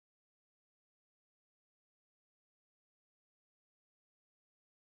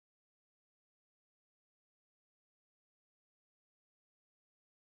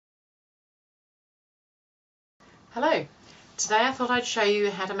Hello, today I thought I'd show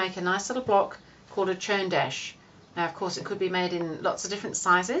you how to make a nice little block called a Churn Dash. Now of course it could be made in lots of different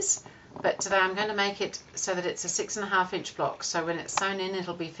sizes, but today I'm going to make it so that it's a 6.5 inch block, so when it's sewn in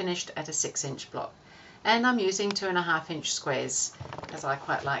it'll be finished at a 6 inch block. And I'm using 2.5 inch squares, as I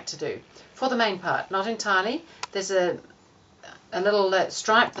quite like to do. For the main part, not entirely. There's a little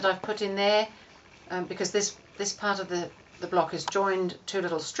stripe that I've put in there because this part of the block is joined two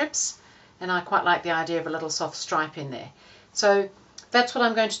little strips, and I quite like the idea of a little soft stripe in there. So that's what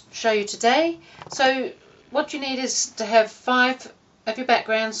I'm going to show you today. So what you need is to have 5 of your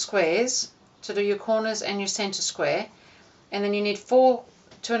background squares to do your corners and your center square, and then you need 4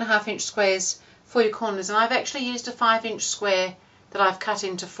 2.5 inch squares for your corners. And I've actually used a 5 inch square that I've cut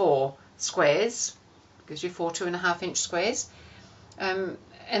into 4 squares. Gives you 4 2.5 inch squares. And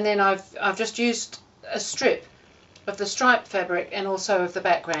then I've just used a strip of the striped fabric and also of the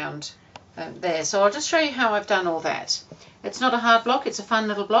background there. So I'll just show you how I've done all that. It's not a hard block, it's a fun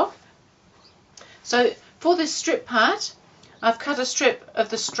little block. So for this strip part, I've cut a strip of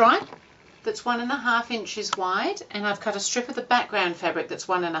the stripe that's 1.5 inches wide, and I've cut a strip of the background fabric that's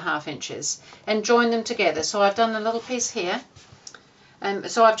 1.5 inches and joined them together. So I've done a little piece here, and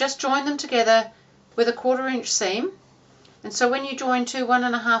so I've just joined them together with a 1/4 inch seam. And so when you join two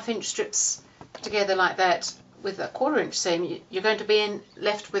 1.5 inch strips together like that with a 1/4 inch seam, you're going to be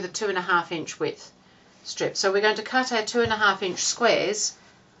left with a 2.5 inch width strip. So we're going to cut our 2.5 inch squares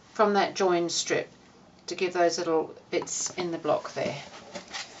from that joined strip to give those little bits in the block there.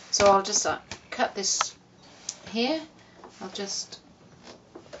 So I'll just cut this here. I won't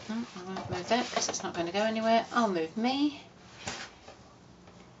move that because it's not going to go anywhere. I'll move me.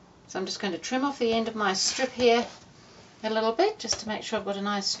 So I'm just going to trim off the end of my strip here a little bit just to make sure I've got a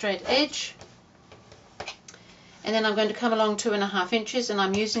nice straight edge. And then I'm going to come along 2.5 inches, and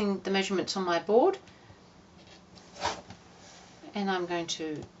I'm using the measurements on my board. And I'm going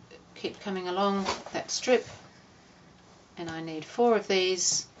to keep coming along that strip, and I need 4 of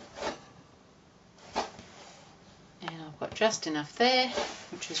these. And I've got just enough there,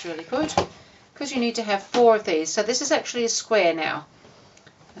 which is really good, because you need to have 4 of these. So this is actually a square now,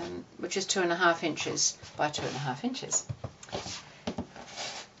 which is 2.5 inches by 2.5 inches.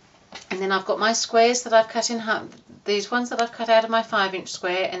 And then I've got my squares that I've cut in half, these ones that I've cut out of my 5 inch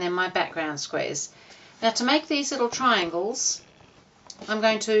square, and then my background squares. Now to make these little triangles, I'm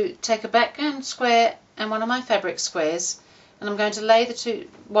going to take a background square and one of my fabric squares, and I'm going to lay the two,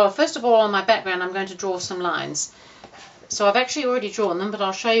 well first of all on my background I'm going to draw some lines. So I've actually already drawn them, but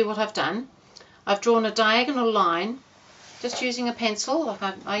I'll show you what I've done. I've drawn a diagonal line just using a pencil. Like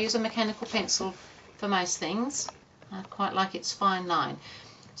I use a mechanical pencil for most things. I quite like its fine line.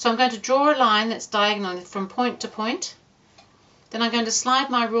 So I'm going to draw a line that's diagonal from point to point. Then I'm going to slide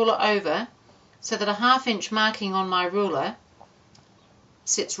my ruler over so that a 1/2 inch marking on my ruler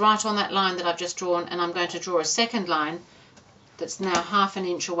sits right on that line that I've just drawn, and I'm going to draw a second line that's now 1/2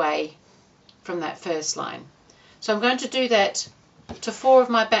 inch away from that first line. So I'm going to do that to 4 of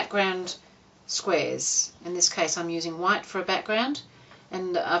my background squares. In this case I'm using white for a background,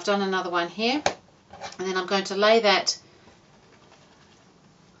 and I've done another one here, and then I'm going to lay that.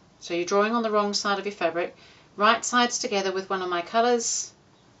 So you're drawing on the wrong side of your fabric, right sides together with one of my colours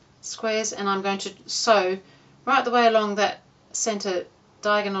squares, and I'm going to sew right the way along that centre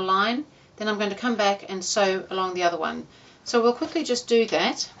diagonal line. Then I'm going to come back and sew along the other one. So we'll quickly just do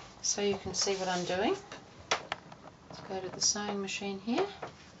that so you can see what I'm doing. Let's go to the sewing machine here.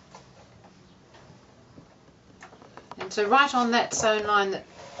 And so right on that sewn line,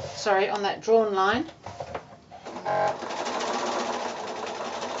 on that drawn line,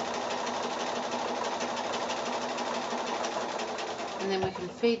 and then we can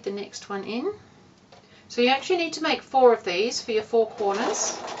feed the next one in. So you actually need to make 4 of these for your 4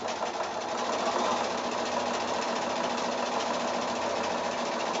 corners.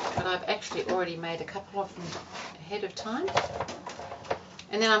 But I've actually already made a couple of them ahead of time.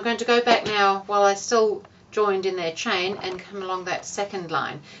 And then I'm going to go back now while I still joined in their chain and come along that second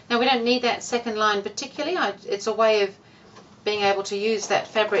line. Now we don't need that second line particularly. It's a way of being able to use that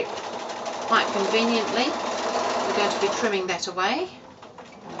fabric quite conveniently. We're going to be trimming that away.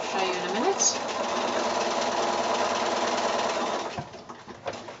 I'll show you in a minute.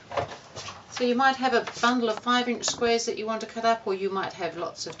 So you might have a bundle of 5 inch squares that you want to cut up, or you might have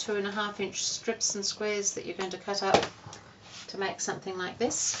lots of 2.5 inch strips and squares that you're going to cut up to make something like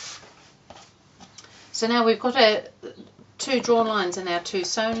this. So now we've got our 2 drawn lines and our 2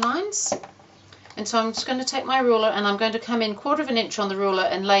 sewn lines. And so I'm just going to take my ruler, and I'm going to come in 1/4 inch on the ruler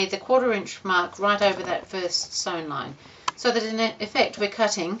and lay the 1/4 inch mark right over that first sewn line, so that in effect we're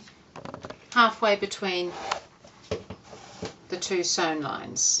cutting halfway between the 2 sewn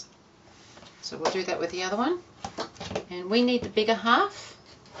lines. So we'll do that with the other one. And we need the bigger half.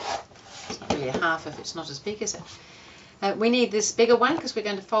 It's not really a half if it's not as big, is it? We need this bigger one because we're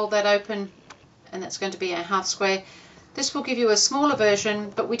going to fold that open, and that's going to be a half square. This will give you a smaller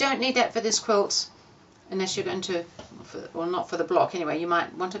version, but we don't need that for this quilt unless you're going to, well, not for the block anyway. You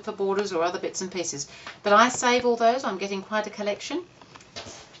might want it for borders or other bits and pieces. But I save all those. I'm getting quite a collection.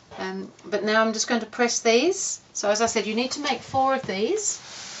 But now I'm just going to press these. So as I said, you need to make 4 of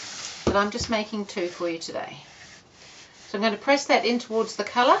these, but I'm just making 2 for you today. So I'm going to press that in towards the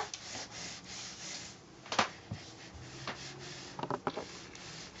colour.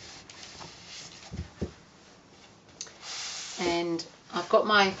 And I've got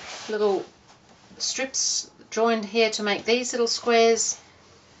my little strips joined here to make these little squares.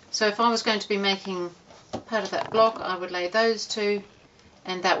 So if I was going to be making part of that block, I would lay those 2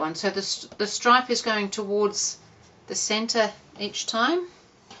 and that one. So the stripe is going towards the center each time.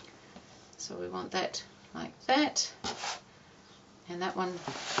 So we want that like that. And that one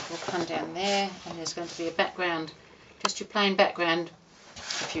will come down there, and there's going to be a background, just your plain background,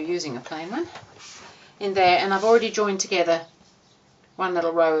 if you're using a plain one, in there. And I've already joined together one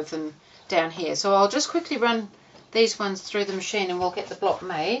little row of them down here. So I'll just quickly run these ones through the machine and we'll get the block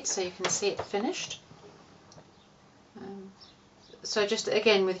made so you can see it finished. So just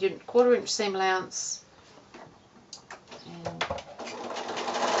again with your 1/4 inch seam allowance,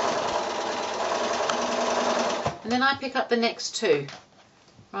 and then I pick up the next 2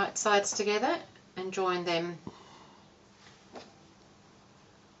 right sides together and join them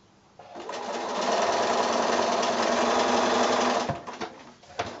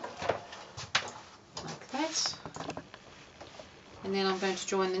like that, and then I'm going to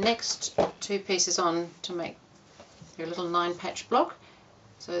join the next 2 pieces on to make your little 9-patch block.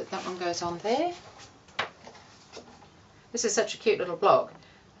 So that one goes on there. This is such a cute little block.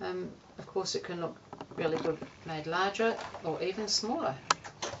 Of course it can look really good made larger or even smaller.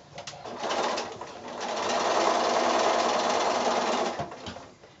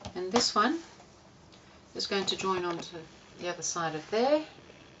 And this one is going to join onto the other side of there.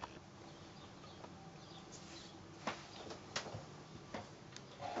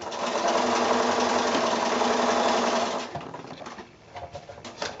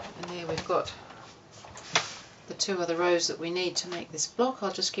 Got the 2 other rows that we need to make this block.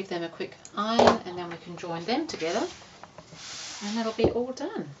 I'll just give them a quick iron and then we can join them together and that'll be all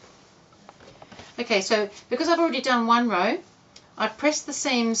done. Okay, so because I've already done 1 row, I press the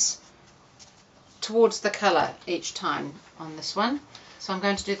seams towards the colour each time on this one. So I'm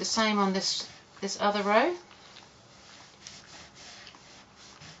going to do the same on this other row.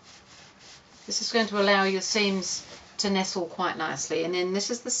 This is going to allow your seams to nestle quite nicely, and then this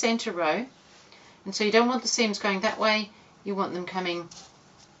is the center row, and so you don't want the seams going that way, you want them coming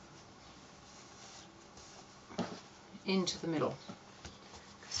into the middle,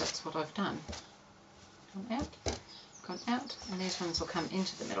 because that's what I've done. Gone out, and these ones will come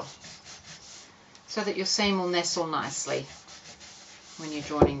into the middle, so that your seam will nestle nicely when you're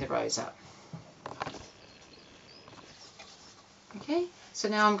joining the rows up. Okay, so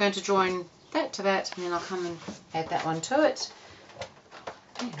now I'm going to join that to that, and then I'll come and add that one to it.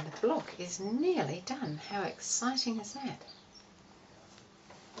 And the block is nearly done. How exciting is that?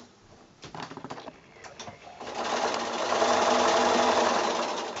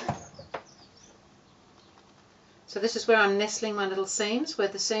 So this is where I'm nestling my little seams, where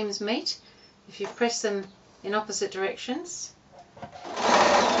the seams meet. If you press them in opposite directions,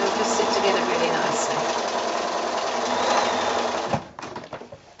 they'll just sit together really nicely.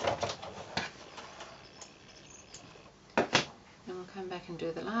 Come back and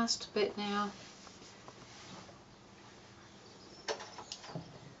do the last bit now.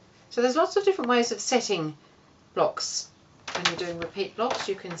 So there's lots of different ways of setting blocks. When you're doing repeat blocks,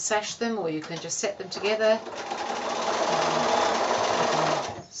 you can sash them or you can just set them together. You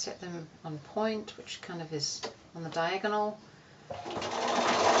can set them on point, which kind of is on the diagonal. You can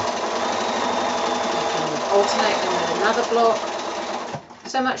alternate them with another block.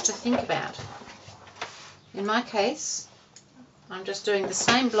 So much to think about. In my case, I'm just doing the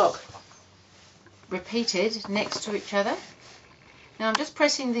same block repeated next to each other. Now I'm just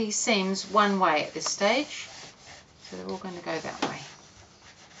pressing these seams one way at this stage, so they're all going to go that way.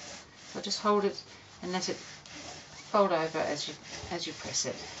 So just hold it and let it fold over as you press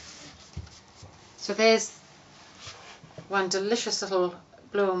it. So there's one delicious little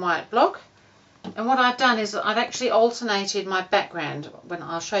blue and white block. And what I've done is I've actually alternated my background. When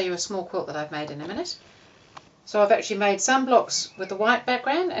I'll show you a small quilt that I've made in a minute. So I've actually made some blocks with the white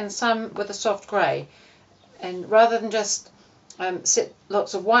background and some with a soft grey. And rather than just set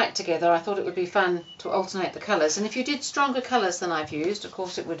lots of white together, I thought it would be fun to alternate the colours. And if you did stronger colours than I've used, of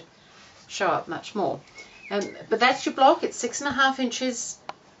course it would show up much more. But that's your block. It's 6.5 inches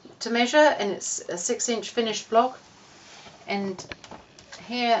to measure, and it's a 6-inch finished block. And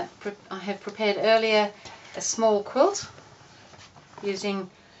here I have prepared earlier a small quilt using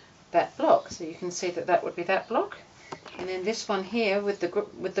that block. So you can see that that would be that block. And then this one here with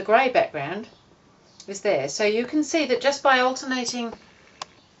the grey background is there. So you can see that just by alternating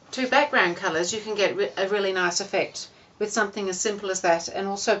two background colours you can get a really nice effect with something as simple as that, and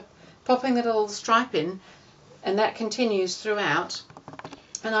also popping the little stripe in, and that continues throughout.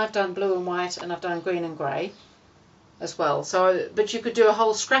 And I've done blue and white, and I've done green and grey as well. So, but you could do a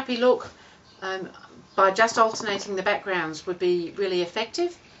whole scrappy look by just alternating the backgrounds would be really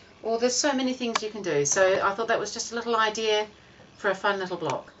effective. Or there's so many things you can do. So I thought that was just a little idea for a fun little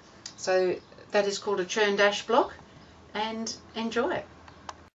block. So that is called a Churn Dash block, and enjoy it.